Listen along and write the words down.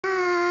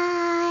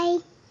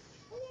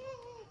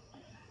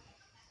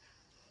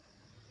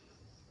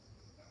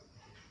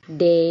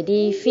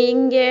Daddy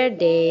finger,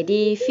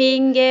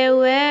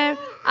 where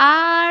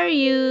are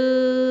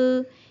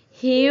you?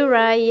 Here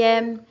I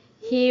am,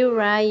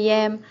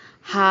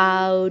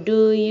 how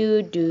do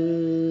you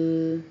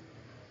do?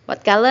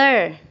 What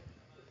color?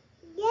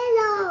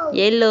 Yellow.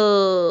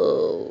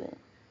 Yellow.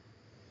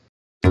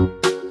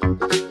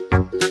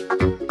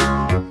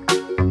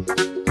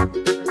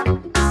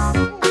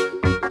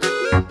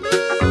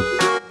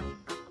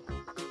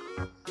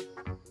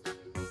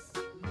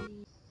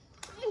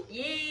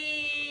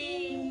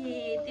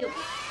 Yeay, tiup.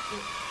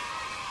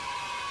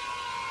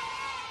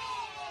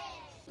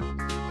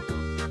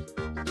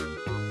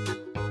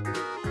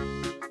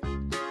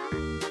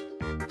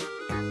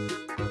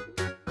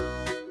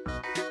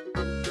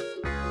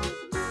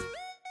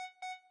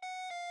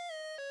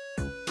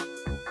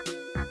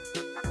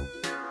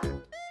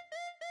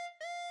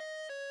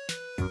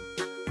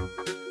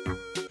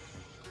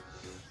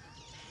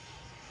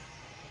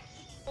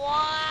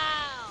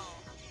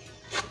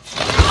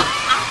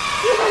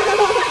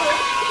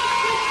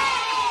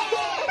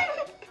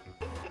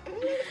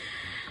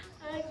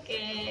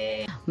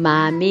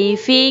 Mommy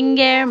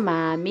finger,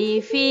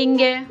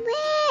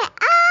 Where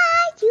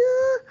are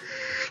you?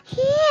 Here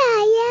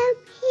I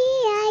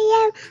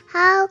am,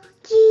 how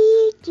do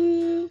you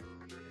do?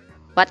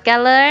 What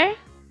color?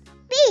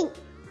 Pink.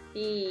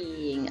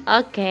 Pink.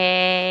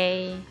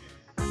 Okay.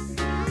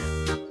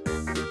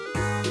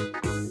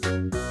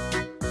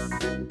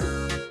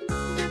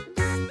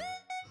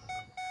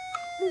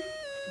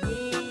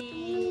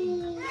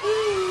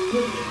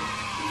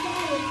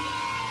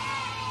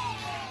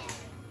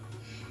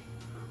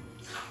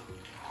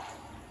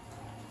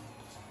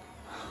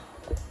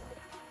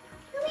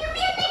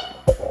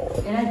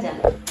 Biar aja.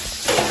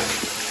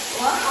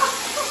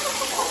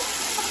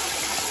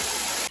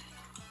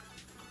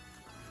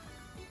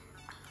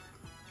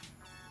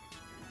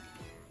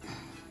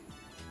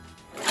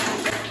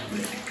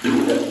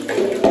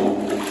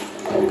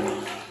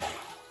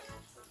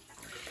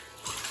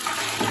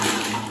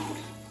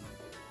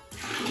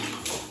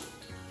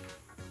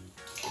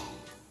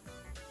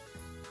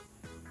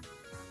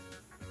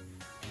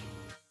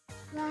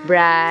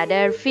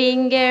 Brother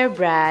finger,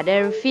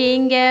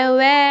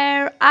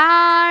 where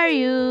are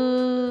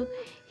you?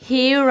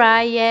 Here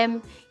I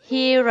am,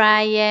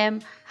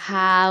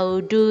 how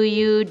do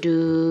you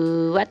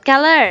do? What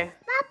color?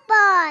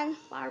 Purple.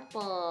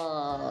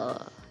 Purple.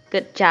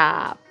 Good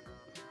job.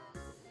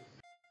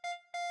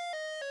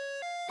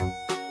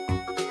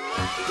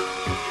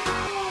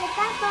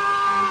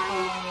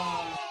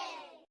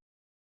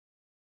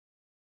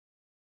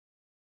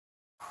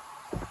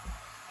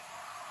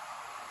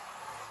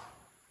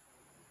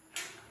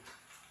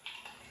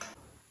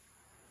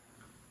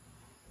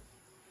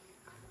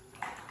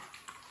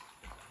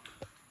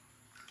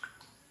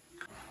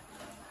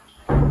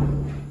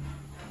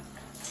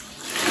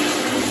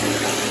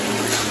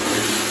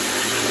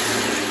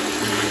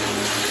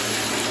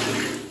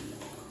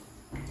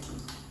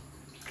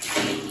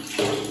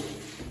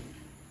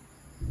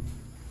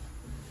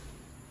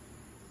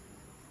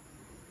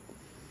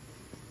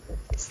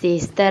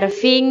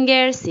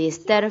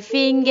 Sister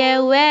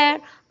finger, where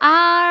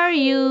are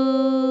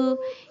you?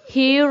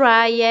 Here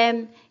I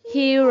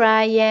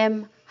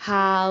am,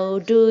 how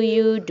do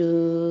you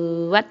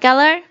do? What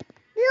color?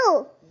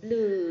 Blue.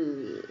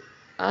 Blue.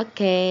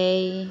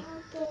 Okay.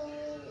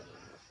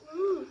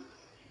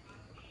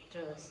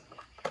 Terus.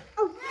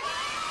 Oh.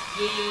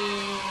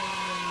 Yeay.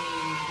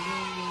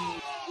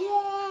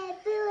 Yeah,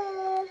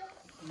 blue.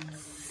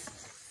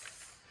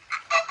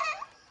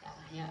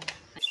 Ya.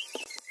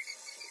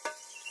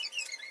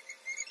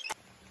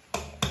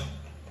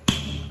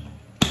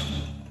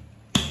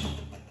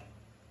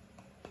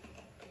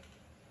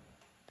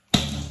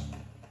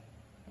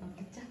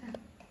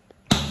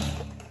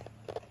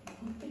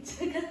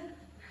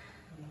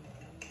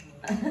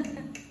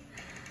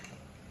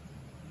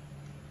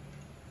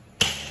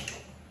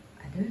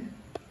 Aduh.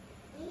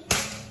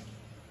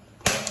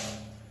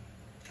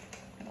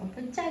 Oh,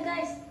 pecah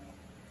guys.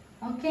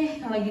 Oke,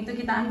 kalau gitu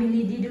kita ambil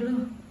lidi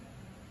dulu.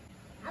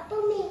 Apa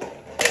nih?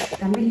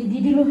 Kita ambil lidi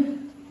dulu.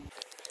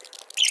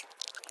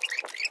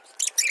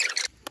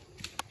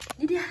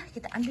 Ini dia,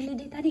 kita ambil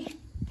lidi tadi.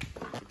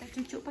 Kita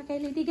cucuk pakai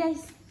lidi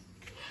guys.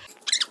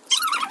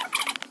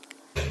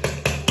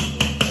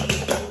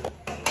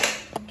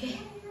 Oke,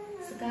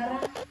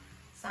 sekarang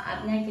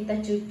saatnya kita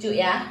cucuk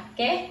ya.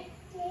 Oke?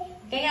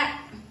 Oke nggak?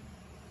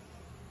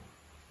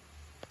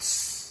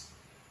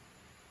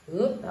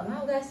 Gak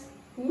mau guys.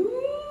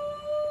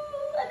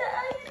 Ada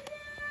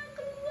airnya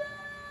keluar.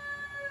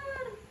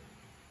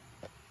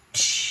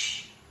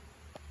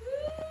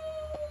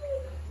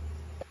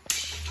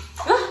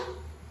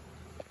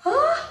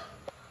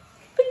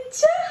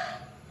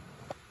 Pecah.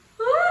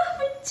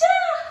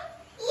 Pecah.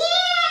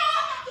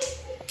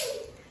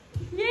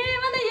 Yeay,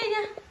 mana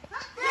yenya?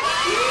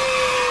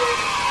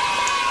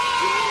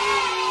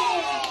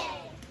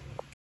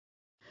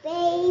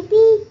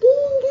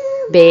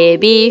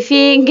 Baby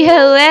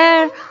finger,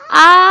 where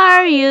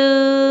are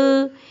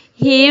you?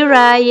 Here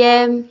I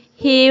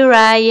Here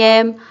I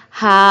am.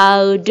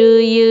 How do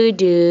you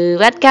do?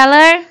 What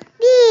color?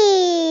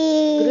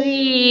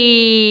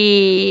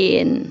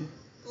 Green.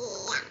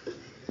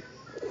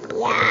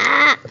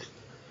 Ya.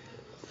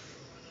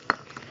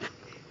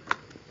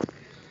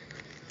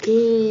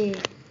 Okay.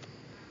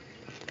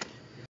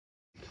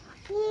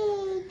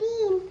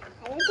 Din.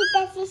 Ayo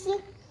kita sisi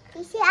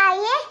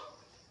ayah.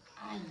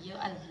 Ayo,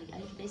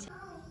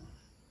 kita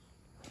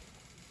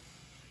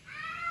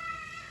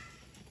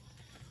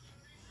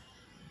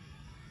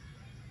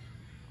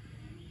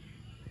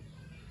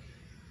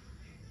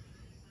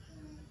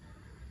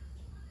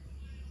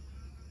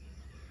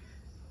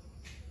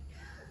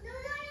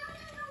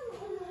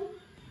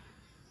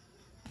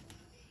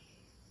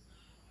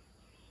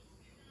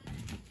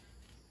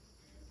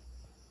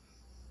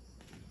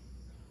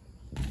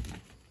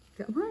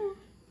gak mau.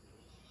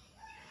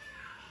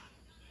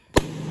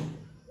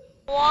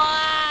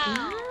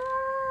 Wow.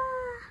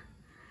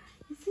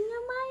 Isinya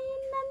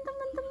mainan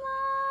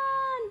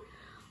teman-teman.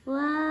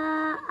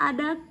 Wah,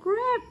 ada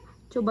crab.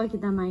 Coba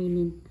kita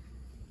mainin.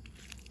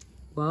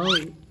 Wow.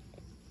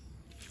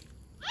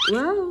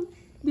 Wow,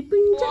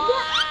 dipenyet.